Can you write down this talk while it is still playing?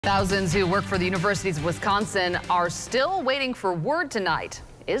Thousands who work for the universities of Wisconsin are still waiting for word tonight.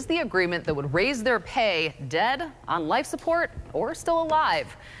 Is the agreement that would raise their pay dead, on life support, or still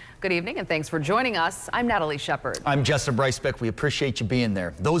alive? Good evening and thanks for joining us. I'm Natalie Shepard. I'm Jessa Brycebeck. We appreciate you being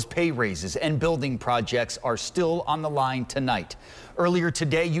there. Those pay raises and building projects are still on the line tonight. Earlier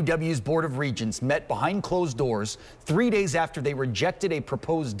today, UW's Board of Regents met behind closed doors 3 days after they rejected a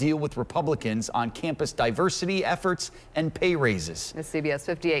proposed deal with Republicans on campus diversity efforts and pay raises. The CBS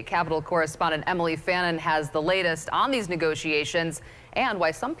 58 Capitol correspondent Emily Fannin has the latest on these negotiations and why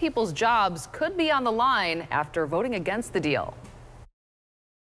some people's jobs could be on the line after voting against the deal.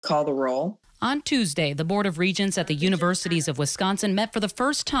 Call the roll. On Tuesday, the Board of Regents at the universities of Wisconsin met for the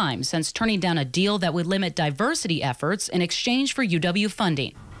first time since turning down a deal that would limit diversity efforts in exchange for UW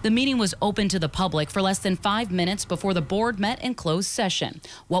funding. The meeting was open to the public for less than 5 minutes before the board met in closed session.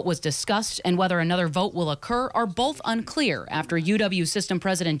 What was discussed and whether another vote will occur are both unclear after UW System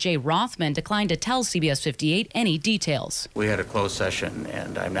President Jay Rothman declined to tell CBS 58 any details. We had a closed session,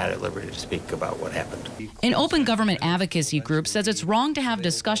 and I'm not at liberty to speak about what happened. An open government advocacy group says it's wrong to have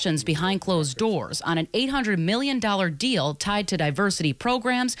discussions behind closed doors on an $800 million deal tied to diversity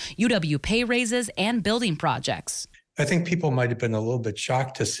programs, UW pay raises, and building projects. I think people might have been a little bit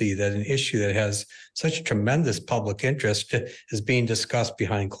shocked to see that an issue that has such tremendous public interest is being discussed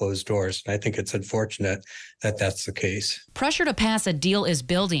behind closed doors. And I think it's unfortunate that that's the case. Pressure to pass a deal is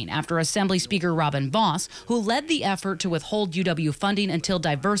building after Assembly Speaker Robin Vos, who led the effort to withhold UW funding until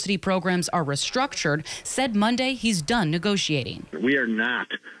diversity programs are restructured, said Monday he's done negotiating. We are not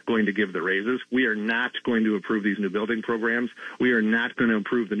going to give the raises. We are not going to approve these new building programs. We are not going to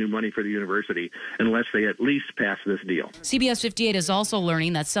approve the new money for the university unless they at least pass this deal. CBS 58 is also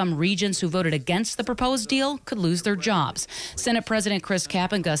learning that some regents who voted against the proposed deal could lose their jobs. Senate President Chris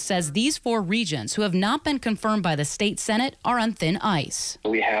Kapenga says these 4 regents who have not been confirmed by the state Senate are on thin ice.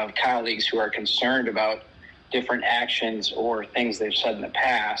 We have colleagues who are concerned about different actions or things they've said in the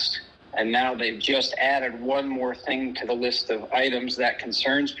past, and now they've just added one more thing to the list of items that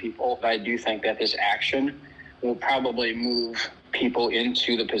concerns people. I do think that this action will probably move people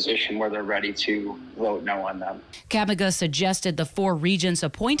into the position where they're ready to vote no on them. Kapenga suggested the 4 regents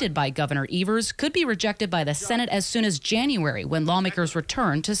appointed by Governor Evers could be rejected by the Senate as soon as January when lawmakers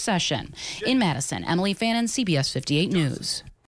return to session. In Madison, Emily Fannin, CBS 58 News.